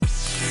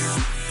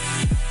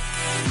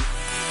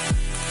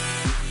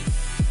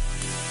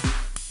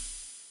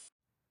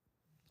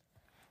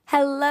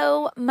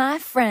Hello, my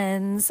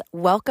friends.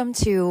 Welcome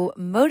to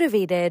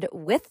Motivated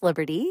with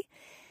Liberty.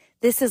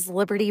 This is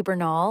Liberty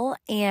Bernal,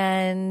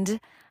 and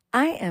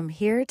I am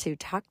here to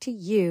talk to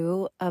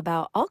you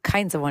about all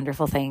kinds of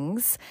wonderful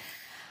things.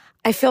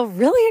 I feel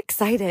really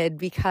excited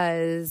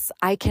because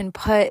I can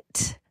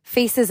put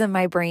faces in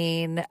my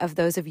brain of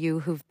those of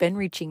you who've been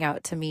reaching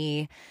out to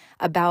me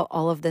about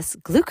all of this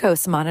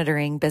glucose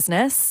monitoring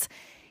business.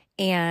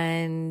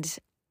 And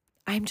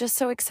I'm just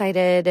so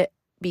excited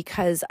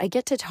because I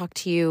get to talk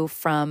to you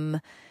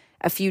from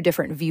a few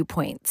different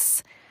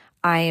viewpoints.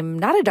 I'm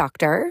not a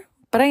doctor,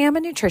 but I am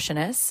a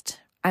nutritionist.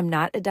 I'm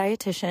not a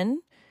dietitian,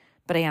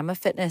 but I am a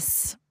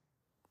fitness,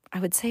 I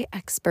would say,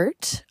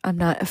 expert. I'm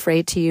not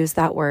afraid to use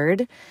that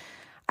word.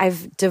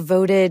 I've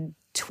devoted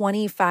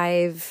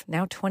 25,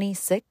 now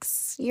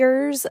 26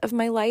 years of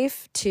my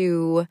life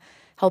to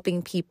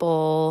helping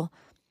people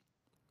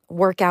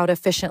work out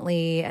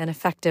efficiently and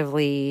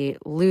effectively,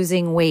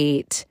 losing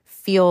weight,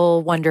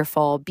 feel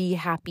wonderful, be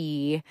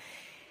happy.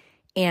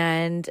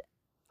 And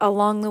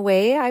along the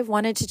way, I've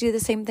wanted to do the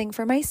same thing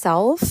for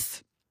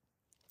myself.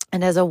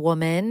 And as a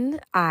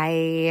woman,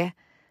 I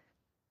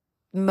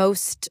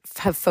most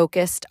have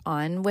focused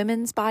on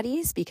women's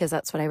bodies because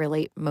that's what I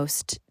relate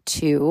most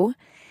to.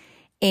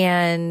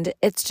 And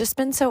it's just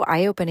been so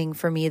eye-opening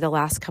for me the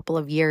last couple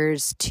of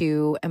years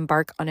to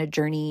embark on a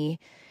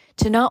journey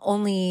to not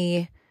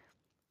only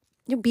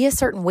be a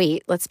certain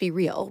weight. Let's be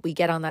real. We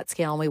get on that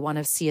scale and we want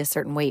to see a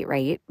certain weight,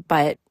 right?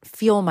 But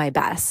feel my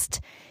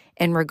best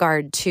in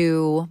regard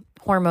to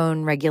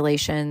hormone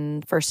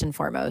regulation, first and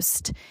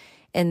foremost,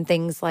 and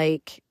things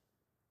like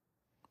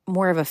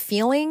more of a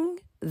feeling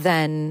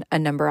than a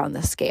number on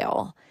the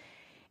scale.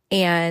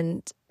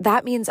 And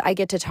that means I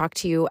get to talk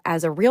to you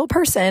as a real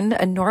person,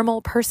 a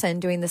normal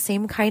person doing the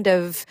same kind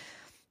of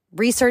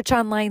research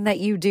online that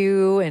you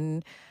do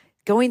and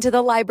going to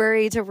the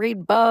library to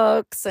read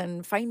books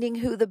and finding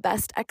who the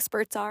best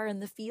experts are in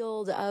the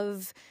field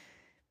of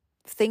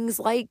things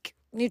like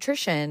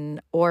nutrition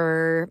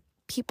or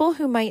people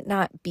who might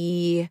not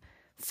be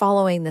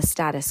following the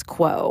status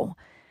quo.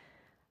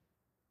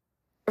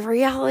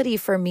 Reality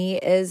for me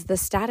is the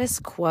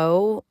status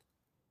quo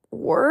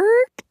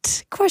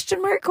worked?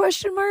 Question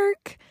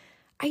mark.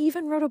 I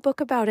even wrote a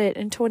book about it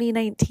in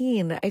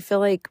 2019. I feel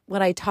like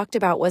what I talked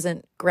about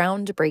wasn't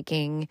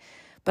groundbreaking,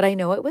 but I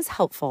know it was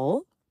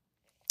helpful.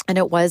 And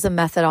it was a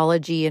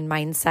methodology and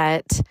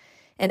mindset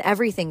and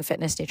everything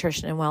fitness,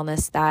 nutrition, and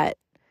wellness that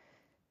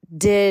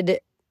did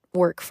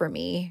work for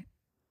me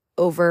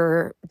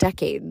over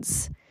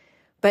decades.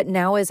 But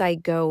now as I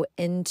go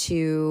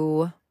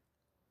into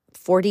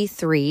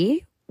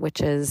 43,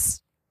 which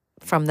is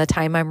from the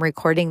time I'm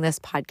recording this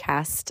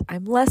podcast,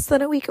 I'm less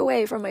than a week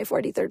away from my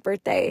 43rd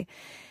birthday.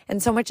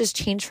 And so much has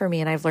changed for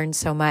me and I've learned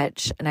so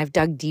much and I've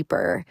dug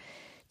deeper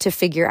to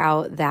figure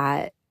out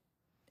that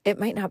it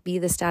might not be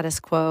the status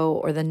quo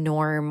or the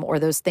norm or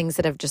those things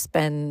that have just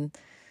been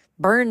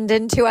burned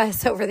into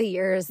us over the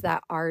years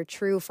that are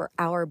true for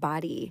our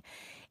body.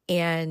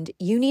 And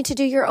you need to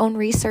do your own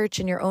research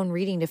and your own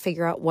reading to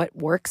figure out what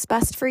works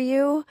best for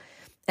you.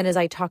 And as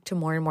I talk to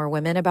more and more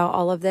women about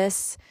all of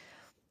this,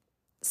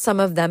 some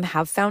of them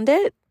have found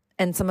it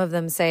and some of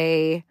them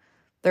say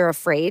they're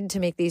afraid to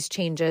make these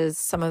changes.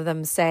 Some of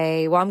them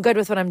say, well, I'm good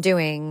with what I'm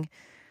doing.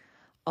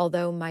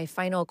 Although my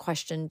final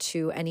question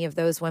to any of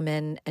those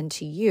women and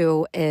to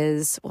you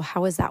is, well,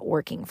 how is that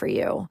working for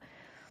you?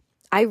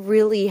 I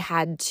really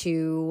had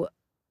to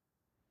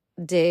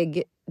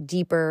dig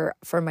deeper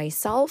for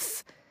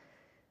myself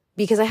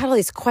because I had all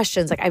these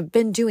questions. Like I've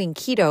been doing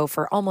keto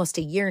for almost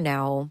a year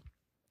now.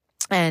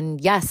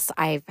 And yes,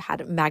 I've had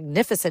a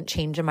magnificent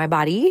change in my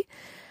body.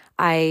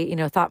 I,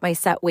 thought my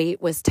set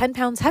weight was 10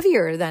 pounds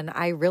heavier than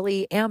I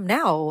really am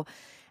now.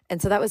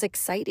 And so that was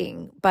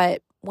exciting.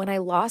 But when I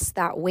lost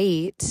that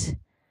weight,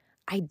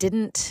 I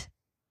didn't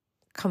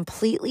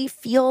completely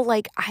feel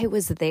like I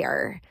was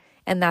there.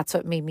 And that's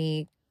what made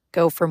me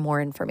go for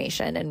more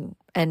information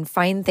and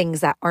find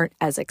things that aren't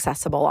as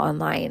accessible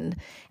online.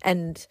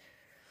 And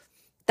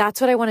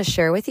that's what I want to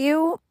share with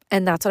you.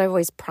 And that's what I've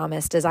always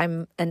promised is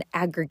I'm an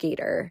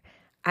aggregator.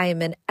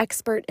 I'm an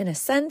expert in a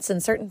sense. In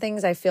certain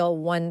things, I feel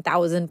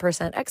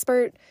 1000%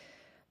 expert.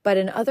 But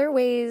in other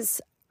ways,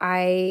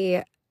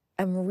 I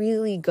am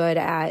really good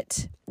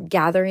at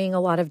gathering a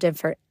lot of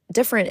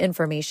different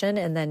information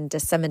and then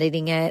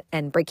disseminating it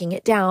and breaking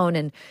it down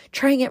and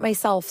trying it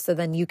myself so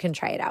then you can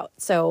try it out.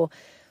 So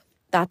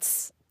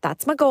that's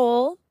my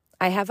goal.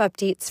 I have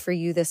updates for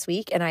you this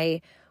week and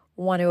I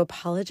want to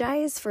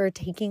apologize for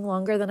taking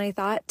longer than I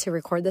thought to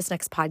record this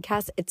next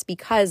podcast. It's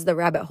because the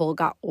rabbit hole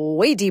got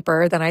way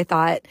deeper than I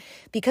thought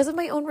because of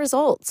my own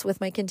results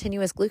with my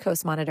continuous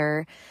glucose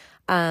monitor.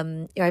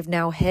 I've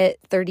now hit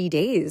 30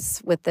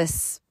 days with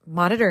this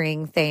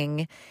monitoring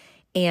thing.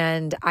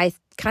 And I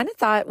kind of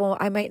thought, well,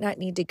 I might not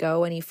need to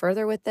go any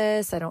further with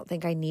this. I don't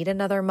think I need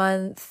another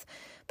month.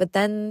 But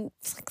then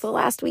it's like the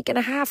last week and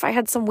a half, I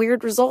had some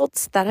weird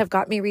results that have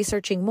got me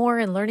researching more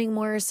and learning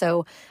more.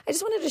 So I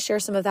just wanted to share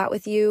some of that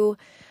with you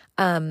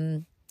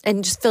and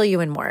just fill you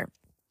in more.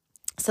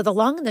 So the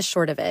long and the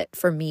short of it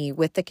for me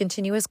with the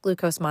continuous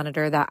glucose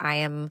monitor that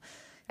I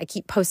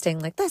keep posting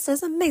like, this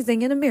is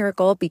amazing and a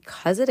miracle,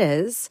 because it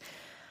is.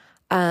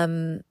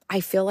 I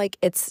feel like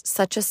it's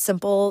such a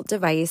simple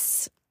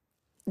device.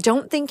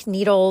 Don't think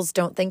needles,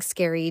 don't think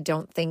scary,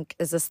 don't think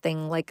is this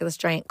thing like this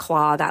giant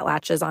claw that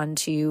latches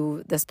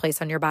onto this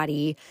place on your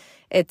body.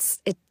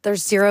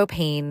 There's zero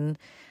pain.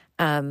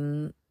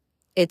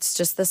 It's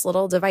just this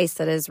little device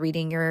that is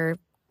reading your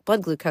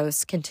blood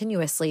glucose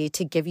continuously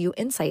to give you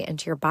insight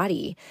into your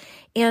body.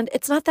 And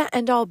it's not the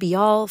end all be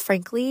all,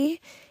 frankly.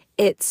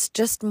 It's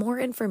just more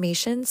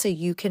information so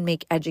you can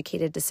make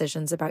educated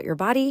decisions about your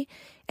body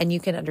and you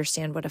can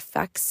understand what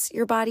affects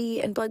your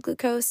body and blood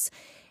glucose.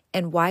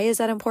 And why is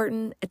that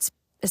important? It's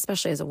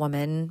especially as a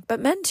woman, but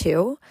men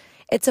too.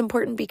 It's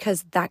important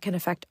because that can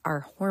affect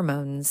our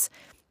hormones,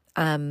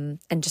 and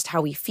just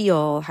how we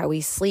feel, how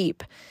we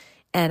sleep.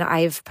 And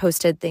I've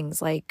posted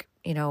things like,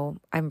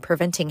 I'm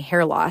preventing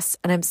hair loss.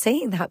 And I'm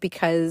saying that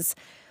because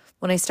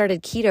when I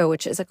started keto,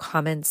 which is a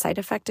common side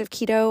effect of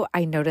keto,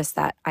 I noticed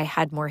that I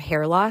had more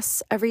hair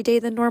loss every day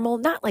than normal.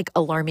 Not like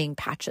alarming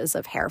patches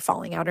of hair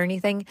falling out or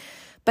anything,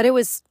 but it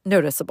was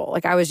noticeable.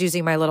 Like I was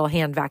using my little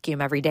hand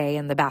vacuum every day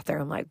in the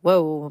bathroom, like,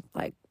 whoa,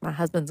 like my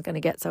husband's going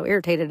to get so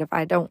irritated if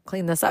I don't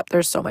clean this up.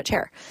 There's so much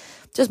hair,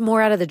 just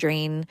more out of the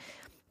drain.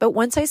 But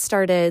once I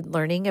started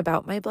learning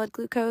about my blood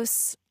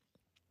glucose,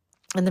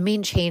 and the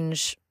main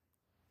change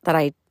that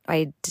I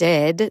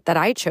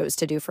chose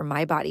to do for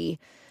my body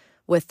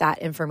with that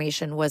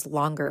information was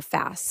longer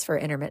fasts for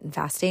intermittent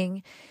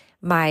fasting.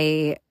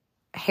 My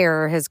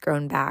hair has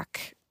grown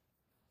back,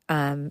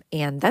 and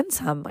then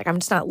some. Like I'm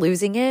just not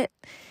losing it.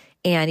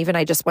 And even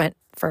I just went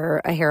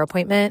for a hair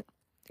appointment.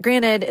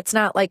 Granted, it's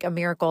not like a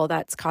miracle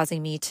that's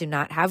causing me to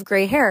not have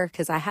gray hair,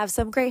 because I have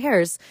some gray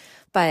hairs,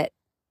 but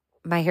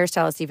my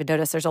hairstylist even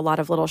noticed there's a lot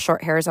of little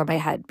short hairs on my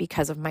head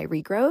because of my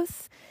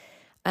regrowth.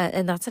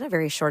 And that's in a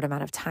very short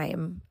amount of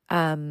time.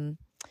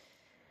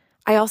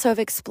 I also have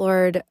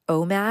explored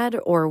OMAD,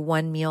 or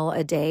 1 meal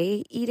a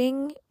day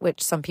eating,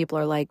 which some people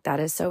are like, that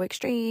is so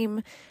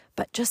extreme.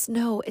 But just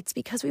know it's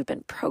because we've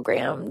been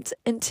programmed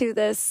into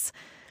this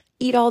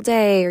eat all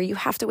day, or you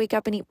have to wake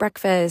up and eat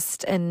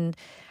breakfast. And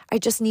I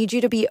just need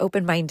you to be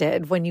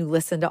open-minded when you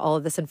listen to all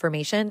of this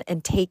information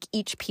and take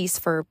each piece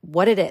for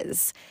what it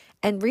is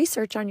and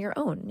research on your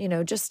own.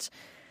 Just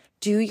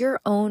do your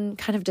own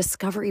kind of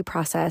discovery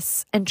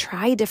process and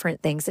try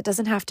different things. It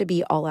doesn't have to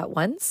be all at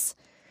once.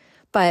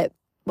 But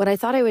what I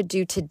thought I would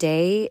do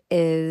today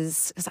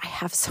is, because I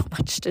have so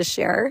much to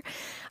share,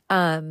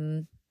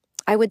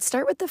 I would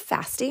start with the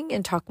fasting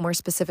and talk more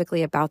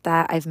specifically about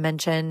that. I've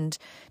mentioned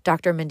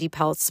Dr. Mindy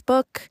Pelt's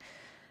book.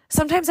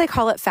 Sometimes I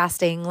call it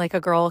Fasting Like a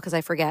Girl because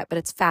I forget, but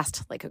it's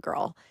Fast Like a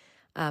Girl.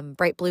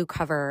 Bright blue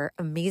cover.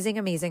 Amazing,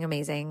 amazing,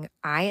 amazing.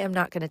 I am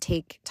not going to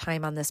take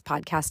time on this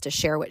podcast to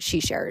share what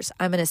she shares.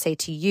 I'm going to say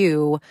to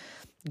you,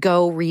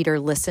 go read or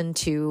listen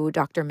to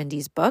Dr.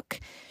 Mindy's book,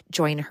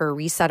 join her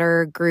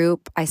Resetter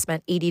group. I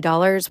spent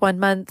 $80 one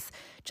month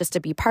just to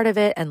be part of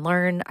it and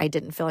learn. I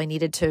didn't feel I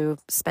needed to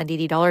spend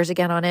 $80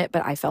 again on it,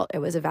 but I felt it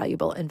was a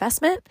valuable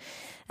investment.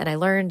 And I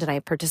learned and I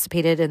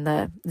participated in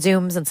the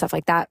Zooms and stuff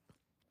like that.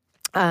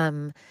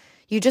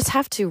 You just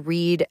have to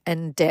read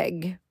and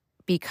dig,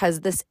 because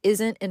this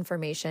isn't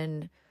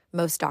information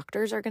most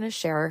doctors are going to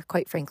share,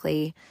 quite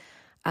frankly.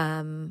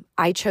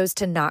 I chose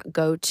to not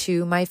go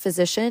to my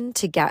physician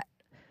to get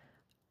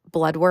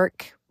blood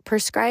work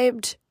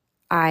prescribed.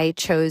 I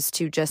chose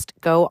to just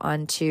go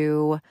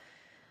onto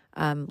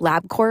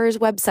LabCorp's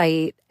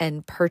website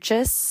and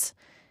purchase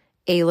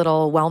a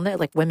little wellness,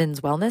 like women's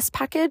wellness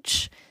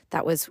package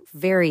that was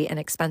very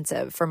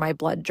inexpensive for my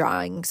blood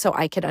drawing, so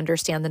I could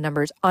understand the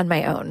numbers on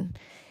my own.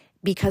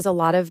 Because a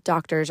lot of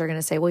doctors are going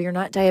to say, well, you're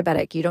not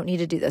diabetic. You don't need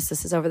to do this.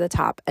 This is over the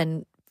top.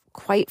 And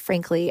quite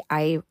frankly,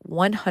 I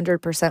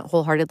 100%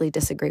 wholeheartedly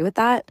disagree with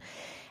that.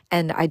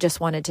 And I just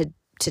wanted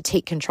to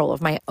take control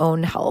of my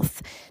own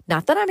health.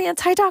 Not that I'm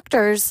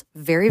anti-doctors.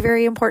 Very,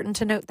 very important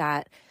to note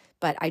that.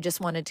 But I just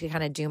wanted to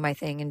kind of do my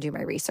thing and do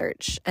my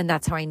research. And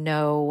that's how I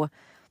know,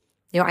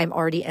 I'm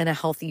already in a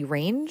healthy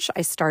range.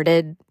 I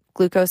started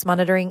glucose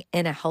monitoring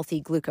in a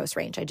healthy glucose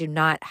range. I do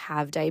not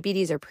have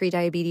diabetes or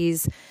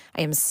prediabetes.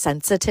 I am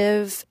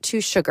sensitive to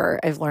sugar.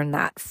 I've learned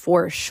that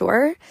for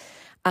sure.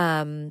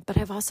 But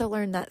I've also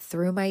learned that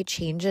through my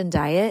change in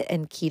diet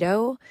and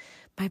keto,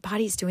 my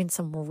body's doing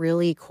some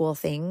really cool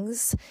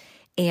things.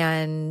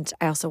 And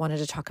I also wanted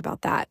to talk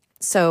about that.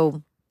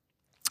 So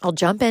I'll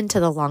jump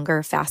into the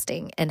longer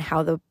fasting and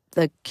how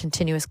the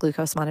continuous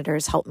glucose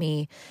monitors help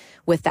me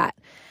with that.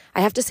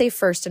 I have to say,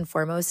 first and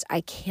foremost, I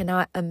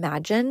cannot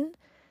imagine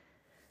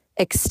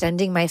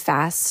extending my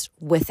fast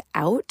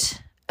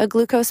without a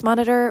glucose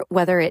monitor,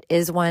 whether it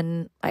is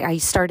one, I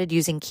started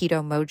using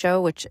Keto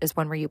Mojo, which is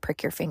one where you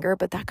prick your finger,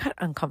 but that got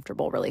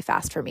uncomfortable really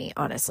fast for me,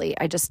 honestly.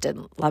 I just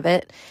didn't love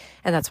it.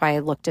 And that's why I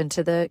looked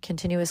into the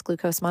continuous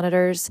glucose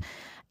monitors.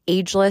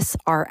 Ageless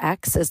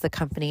RX is the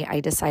company I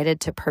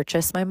decided to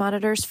purchase my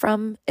monitors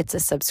from. It's a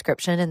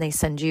subscription and they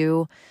send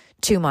you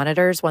 2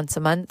 monitors once a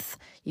month.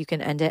 You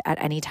can end it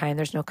at any time.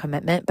 There's no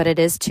commitment, but it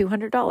is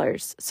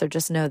 $200. So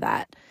just know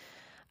that.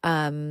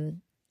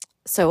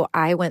 So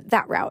I went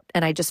that route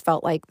and I just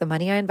felt like the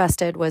money I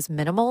invested was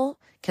minimal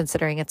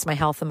considering it's my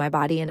health and my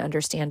body and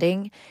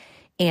understanding.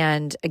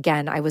 And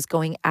again, I was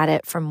going at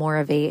it from more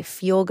of a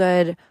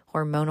feel-good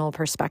hormonal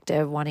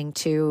perspective, wanting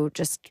to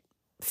just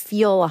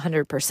feel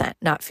 100%,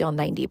 not feel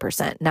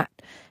 90%, not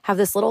have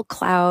this little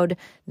cloud,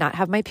 not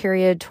have my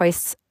period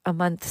twice a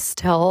month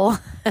still,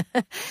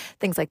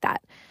 things like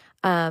that.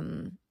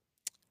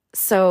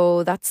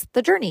 So that's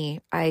the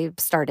journey I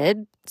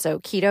started. So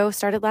keto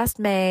started last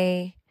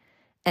May,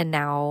 and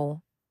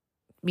now,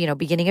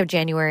 beginning of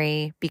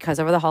January, because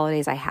over the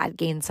holidays I had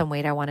gained some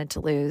weight I wanted to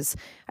lose.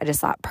 I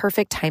just thought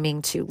perfect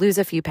timing to lose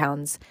a few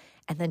pounds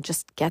and then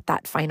just get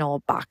that final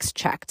box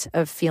checked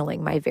of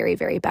feeling my very,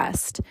 very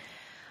best.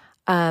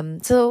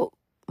 So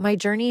my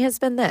journey has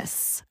been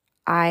this.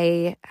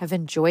 I have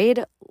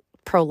enjoyed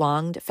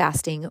prolonged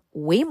fasting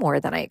way more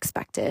than I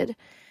expected.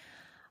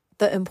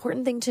 The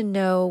important thing to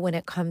know when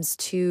it comes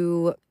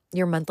to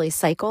your monthly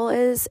cycle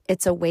is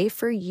it's a way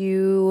for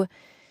you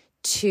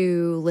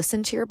to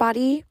listen to your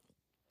body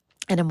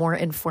in a more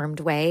informed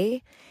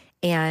way.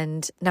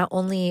 And not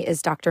only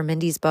is Dr.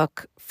 Mindy's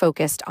book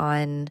focused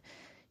on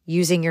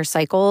using your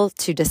cycle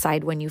to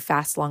decide when you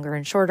fast longer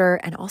and shorter,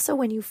 and also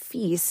when you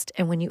feast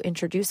and when you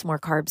introduce more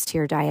carbs to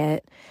your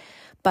diet,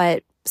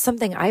 but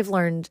something I've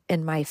learned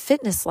in my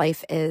fitness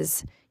life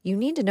is you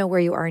need to know where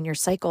you are in your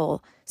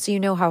cycle so you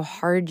know how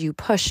hard you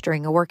push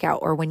during a workout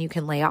or when you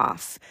can lay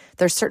off.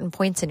 There's certain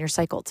points in your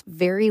cycle. It's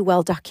very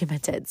well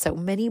documented. So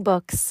many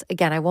books,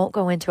 again, I won't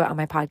go into it on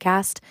my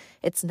podcast.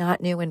 It's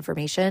not new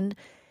information.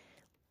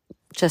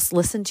 Just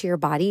listen to your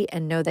body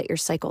and know that your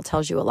cycle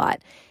tells you a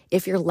lot.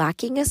 If you're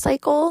lacking a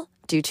cycle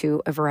due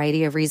to a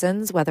variety of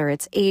reasons, whether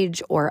it's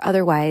age or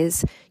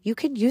otherwise, you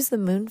can use the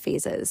moon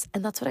phases.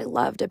 And that's what I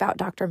loved about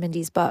Dr.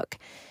 Mindy's book,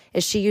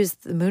 is she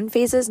used the moon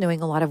phases,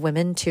 knowing a lot of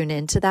women tune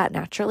into that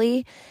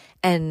naturally.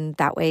 And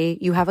that way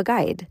you have a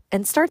guide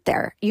and start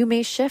there. You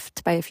may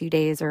shift by a few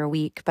days or a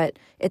week, but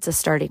it's a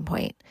starting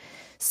point.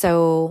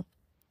 So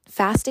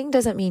fasting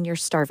doesn't mean you're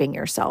starving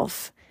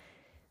yourself.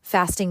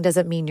 Fasting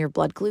doesn't mean your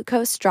blood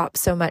glucose drops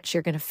so much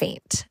you're going to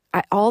faint.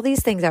 All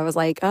these things, I was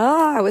like,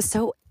 I was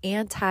so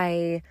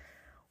anti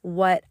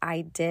what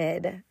I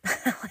did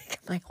like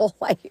my whole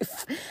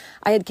life.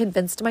 I had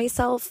convinced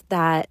myself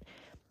that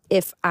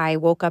if I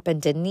woke up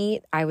and didn't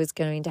eat, I was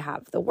going to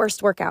have the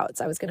worst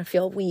workouts. I was going to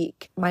feel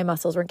weak. My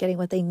muscles weren't getting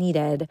what they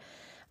needed.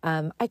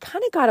 I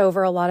kind of got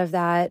over a lot of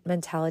that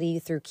mentality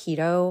through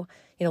keto,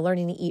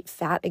 learning to eat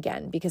fat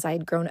again, because I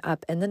had grown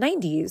up in the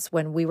 90s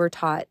when we were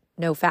taught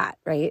no fat,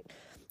 right?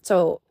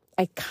 So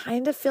I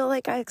kind of feel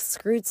like I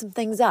screwed some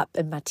things up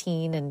in my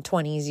teen and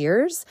 20s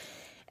years,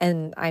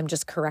 and I'm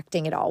just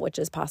correcting it all, which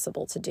is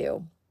possible to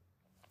do.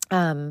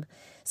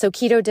 So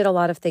keto did a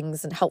lot of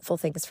things and helpful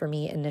things for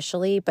me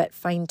initially, but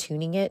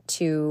fine-tuning it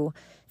to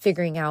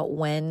figuring out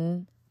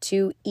when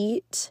to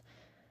eat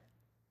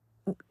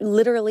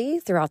literally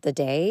throughout the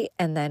day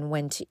and then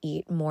when to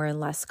eat more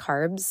and less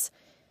carbs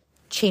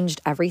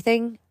changed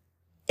everything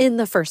in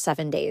the first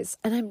 7 days.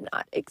 And I'm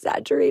not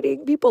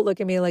exaggerating. People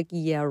look at me like,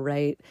 yeah,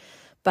 right.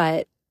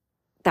 But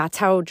that's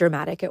how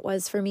dramatic it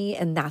was for me.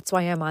 And that's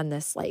why I'm on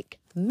this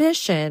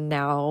mission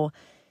now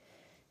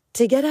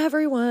to get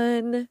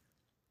everyone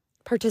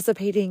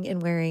participating in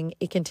wearing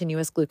a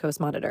continuous glucose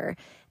monitor.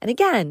 And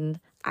again,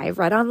 I've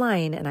read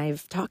online and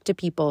I've talked to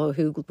people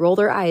who roll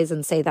their eyes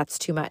and say that's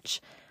too much.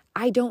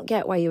 I don't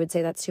get why you would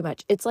say that's too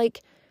much. It's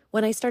like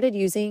when I started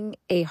using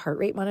a heart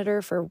rate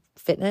monitor for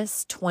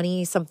fitness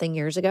 20 something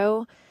years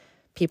ago,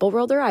 people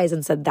rolled their eyes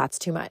and said that's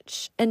too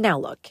much. And now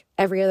look,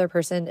 every other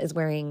person is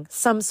wearing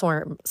some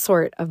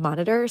sort of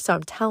monitor. So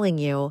I'm telling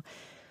you,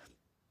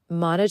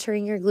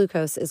 monitoring your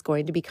glucose is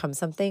going to become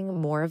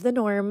something more of the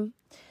norm.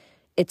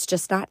 It's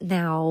just not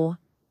now,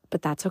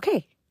 but that's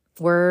okay.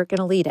 We're going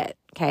to lead it.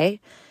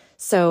 Okay.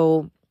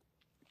 So,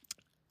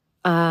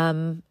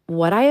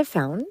 what I have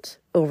found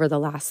over the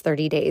last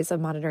 30 days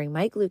of monitoring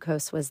my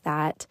glucose was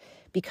that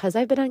because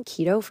I've been on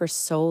keto for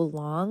so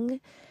long,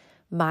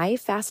 my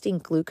fasting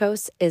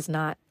glucose is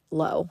not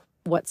low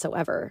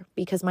whatsoever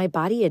because my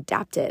body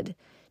adapted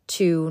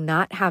to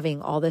not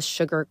having all this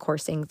sugar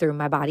coursing through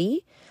my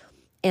body.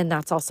 And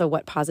that's also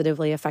what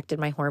positively affected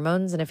my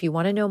hormones. And if you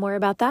want to know more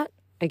about that,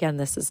 again,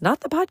 this is not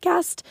the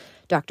podcast,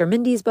 Dr.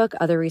 Mindy's book,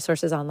 other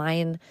resources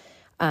online.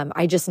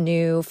 I just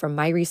knew from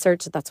my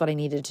research that that's what I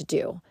needed to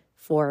do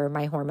for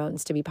my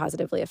hormones to be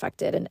positively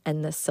affected and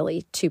end this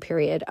silly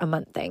 2-period a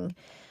month thing.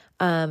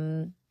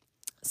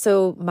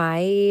 So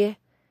my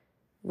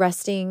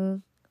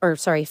fasting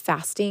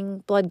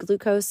blood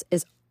glucose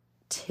is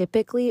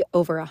typically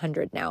over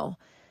 100 now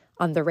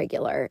on the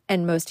regular.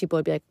 And most people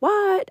would be like,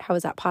 what? How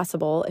is that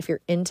possible? If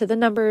you're into the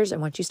numbers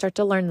and once you start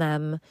to learn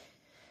them,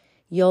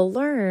 you'll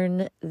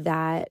learn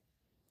that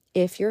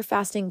if your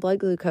fasting blood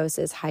glucose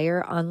is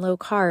higher on low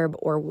carb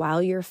or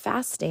while you're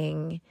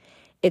fasting,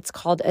 It's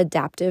called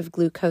adaptive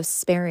glucose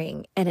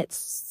sparing. And it's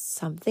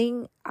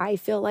something I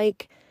feel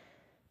like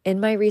in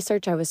my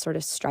research I was sort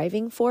of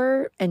striving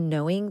for, and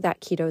knowing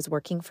that keto is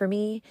working for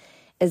me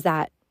is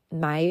that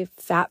my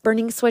fat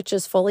burning switch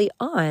is fully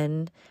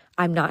on.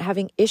 I'm not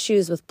having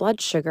issues with blood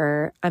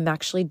sugar. I'm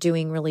actually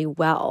doing really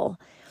well.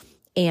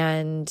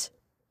 And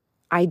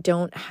I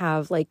don't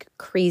have like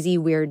crazy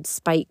weird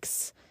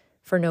spikes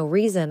for no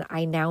reason.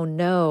 I now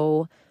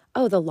know,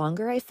 oh, the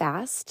longer I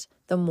fast,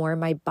 the more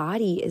my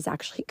body is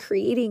actually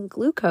creating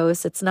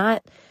glucose. It's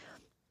not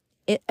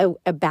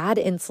a bad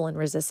insulin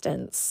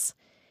resistance.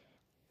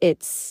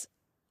 It's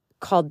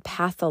called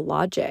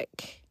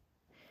pathologic.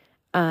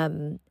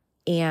 And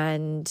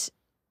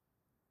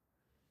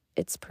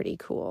it's pretty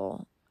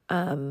cool.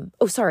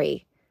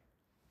 Sorry.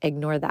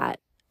 Ignore that.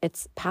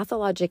 It's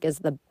pathologic is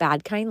the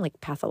bad kind, like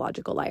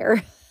pathological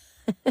liar.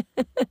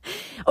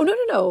 Oh,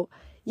 no.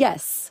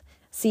 Yes.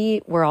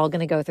 See, we're all going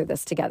to go through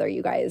this together,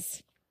 you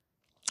guys.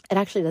 It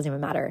actually doesn't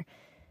even matter.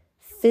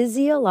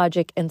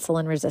 Physiologic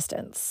insulin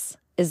resistance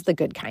is the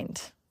good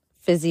kind.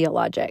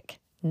 Physiologic.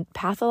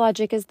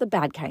 Pathologic is the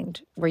bad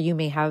kind, where you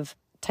may have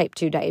type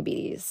 2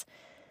 diabetes.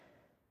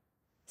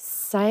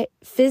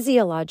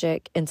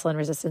 Physiologic insulin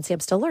resistance. See, I'm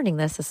still learning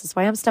this. This is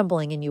why I'm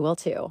stumbling, and you will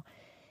too.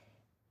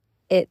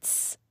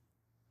 It's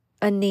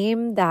a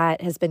name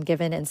that has been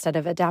given instead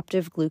of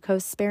adaptive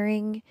glucose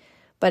sparing,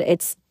 but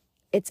it's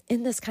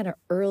in this kind of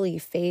early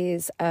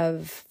phase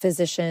of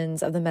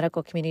physicians, of the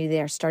medical community.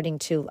 They are starting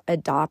to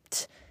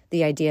adopt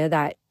the idea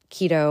that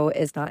keto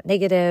is not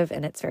negative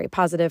and it's very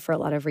positive for a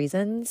lot of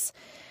reasons.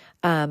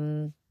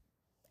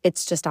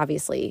 It's just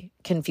obviously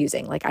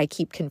confusing. Like, I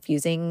keep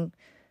confusing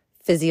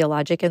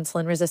physiologic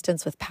insulin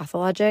resistance with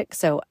pathologic.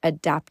 So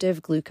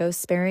adaptive glucose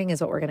sparing is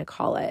what we're going to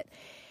call it.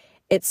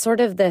 It's sort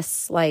of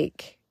this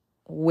like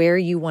where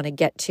you want to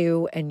get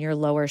to in your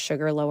lower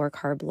sugar, lower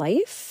carb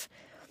life.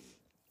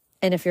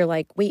 And if you're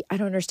like, wait, I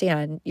don't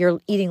understand. You're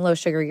eating low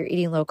sugar, you're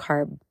eating low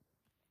carb.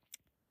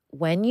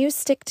 When you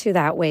stick to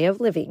that way of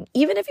living,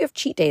 even if you have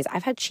cheat days,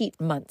 I've had cheat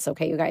months,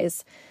 okay, you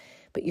guys,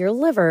 but your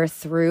liver,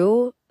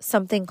 through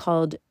something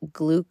called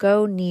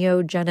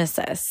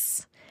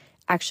gluconeogenesis,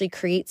 actually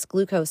creates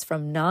glucose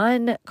from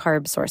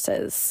non-carb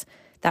sources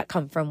that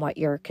come from what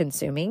you're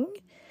consuming.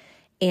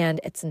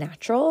 And it's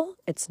natural,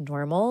 it's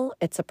normal,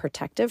 it's a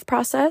protective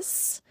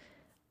process,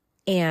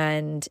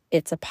 and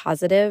it's a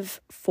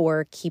positive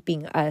for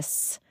keeping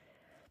us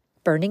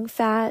burning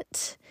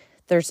fat.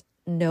 There's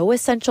no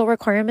essential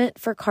requirement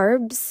for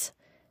carbs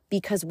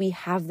because we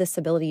have this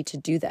ability to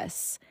do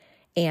this.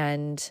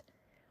 And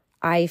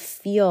I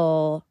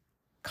feel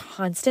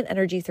constant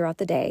energy throughout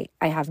the day.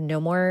 I have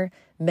no more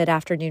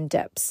mid-afternoon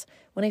dips.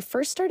 When I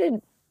first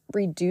started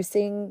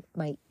reducing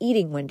my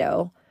eating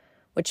window,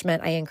 which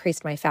meant I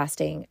increased my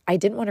fasting, I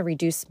didn't want to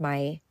reduce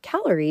my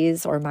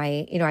calories or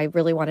I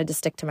really wanted to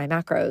stick to my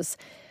macros.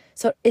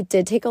 So it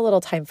did take a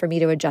little time for me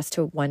to adjust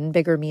to one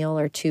bigger meal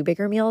or two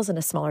bigger meals in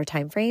a smaller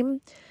time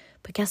frame.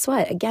 But guess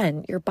what?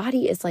 Again, your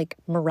body is like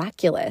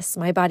miraculous.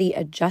 My body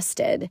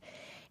adjusted.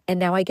 And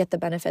now I get the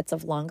benefits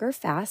of longer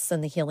fasts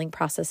and the healing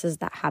processes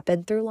that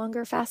happen through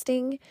longer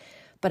fasting.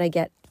 But I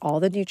get all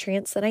the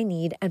nutrients that I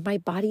need, and my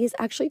body is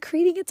actually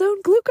creating its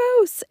own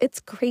glucose. It's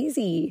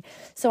crazy.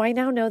 So I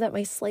now know that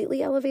my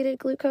slightly elevated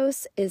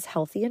glucose is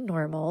healthy and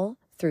normal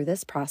through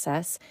this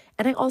process.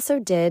 And I also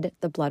did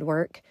the blood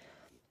work.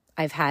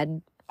 I've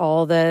had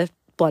all the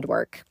blood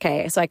work.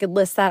 Okay, so I could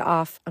list that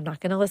off. I'm not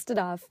going to list it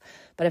off,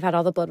 but I've had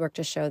all the blood work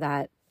to show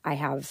that I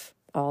have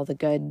all the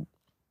good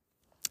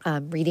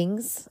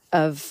readings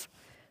of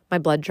my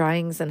blood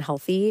drawings and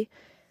healthy.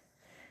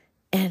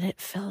 And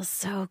it feels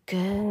so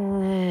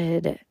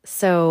good.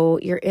 So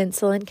your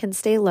insulin can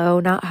stay low,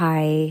 not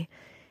high,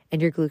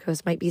 and your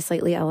glucose might be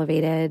slightly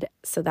elevated.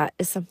 So that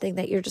is something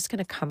that you're just going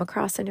to come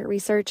across in your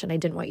research. And I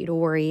didn't want you to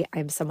worry.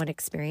 I'm someone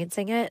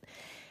experiencing it,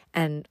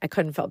 and I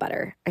couldn't feel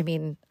better. I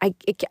mean, I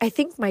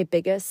think my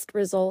biggest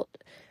result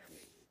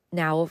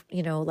now,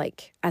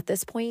 like at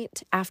this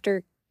point,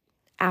 after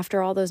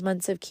all those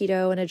months of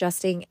keto and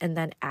adjusting and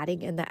then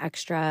adding in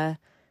the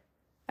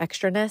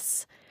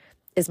extraness,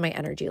 is my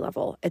energy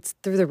level. It's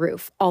through the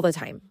roof all the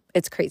time.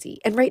 It's crazy.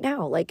 And right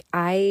now, like,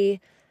 I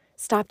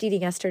stopped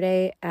eating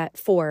yesterday at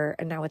 4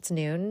 and now it's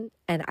noon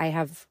and I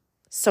have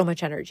so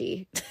much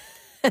energy.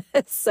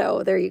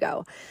 So there you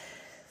go.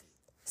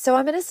 So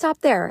I'm going to stop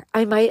there.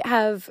 I might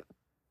have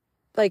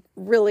like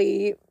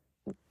really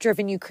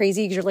driven you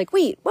crazy because you're like,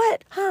 wait,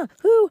 what? Huh?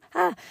 Who?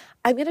 I'm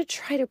going to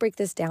try to break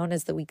this down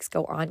as the weeks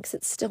go on because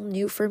it's still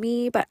new for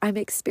me, but I'm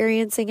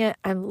experiencing it.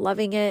 I'm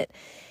loving it.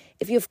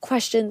 If you have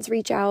questions,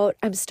 reach out.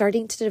 I'm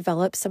starting to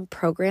develop some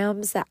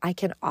programs that I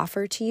can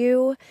offer to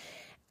you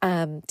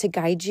to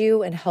guide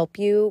you and help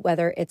you,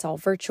 whether it's all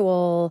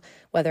virtual,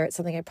 whether it's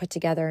something I put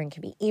together and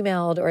can be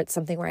emailed, or it's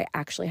something where I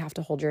actually have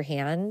to hold your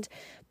hand.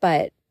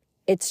 But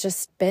it's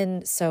just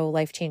been so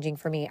life-changing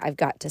for me. I've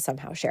got to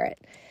somehow share it.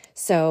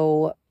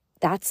 So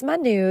that's my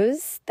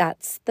news.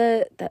 Those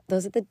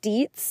are the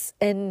deets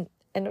in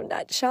a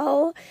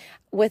nutshell.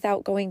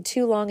 Without going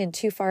too long and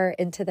too far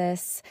into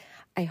this,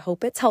 I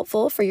hope it's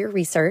helpful for your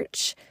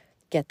research.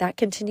 get that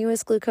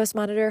continuous glucose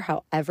monitor,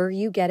 however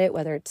you get it,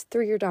 whether it's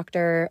through your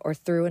doctor or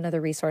through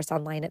another resource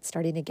online. It's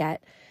starting to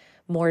get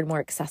more and more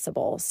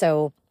accessible.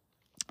 So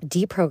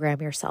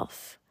deprogram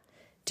yourself.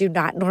 Do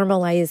not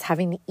normalize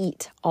having to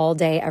eat all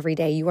day, every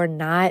day. You are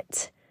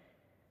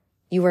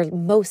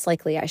most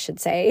likely, I should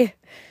say,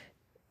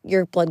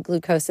 your blood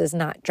glucose is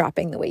not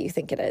dropping the way you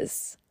think it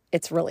is.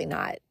 It's really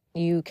not.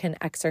 You can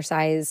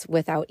exercise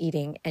without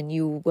eating and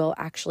you will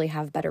actually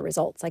have better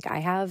results. Like I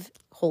have,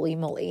 holy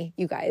moly,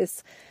 you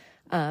guys.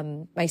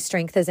 My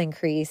strength has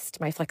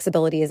increased. My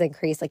flexibility has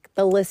increased. Like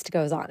the list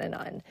goes on and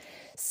on.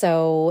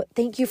 So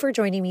thank you for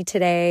joining me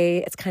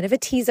today. It's kind of a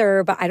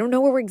teaser, but I don't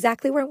know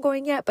exactly where I'm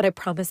going yet, but I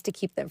promise to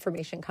keep the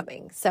information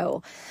coming.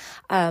 So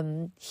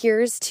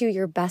here's to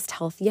your best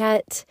health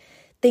yet.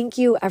 Thank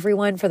you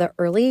everyone for the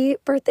early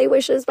birthday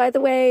wishes, by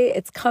the way.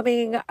 It's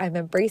coming. I'm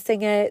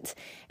embracing it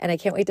and I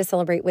can't wait to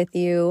celebrate with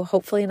you.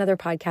 Hopefully another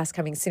podcast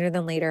coming sooner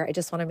than later. I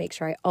just want to make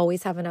sure I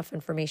always have enough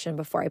information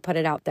before I put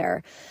it out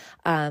there.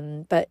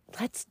 But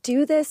let's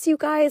do this, you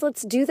guys.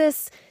 Let's do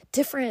this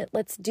different.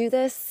 Let's do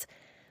this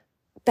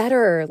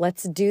better.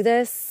 Let's do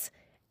this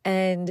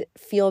and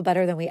feel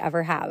better than we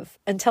ever have.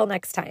 Until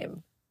next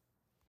time.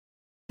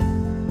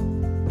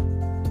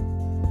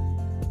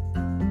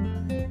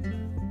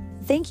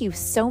 Thank you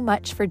so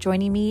much for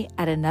joining me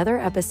at another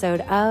episode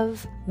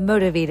of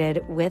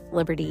Motivated with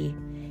Liberty.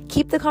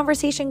 Keep the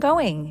conversation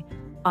going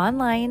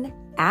online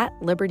at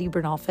Liberty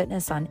Bernal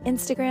Fitness on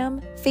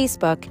Instagram,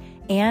 Facebook,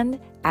 and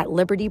at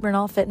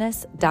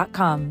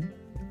libertybernalfitness.com.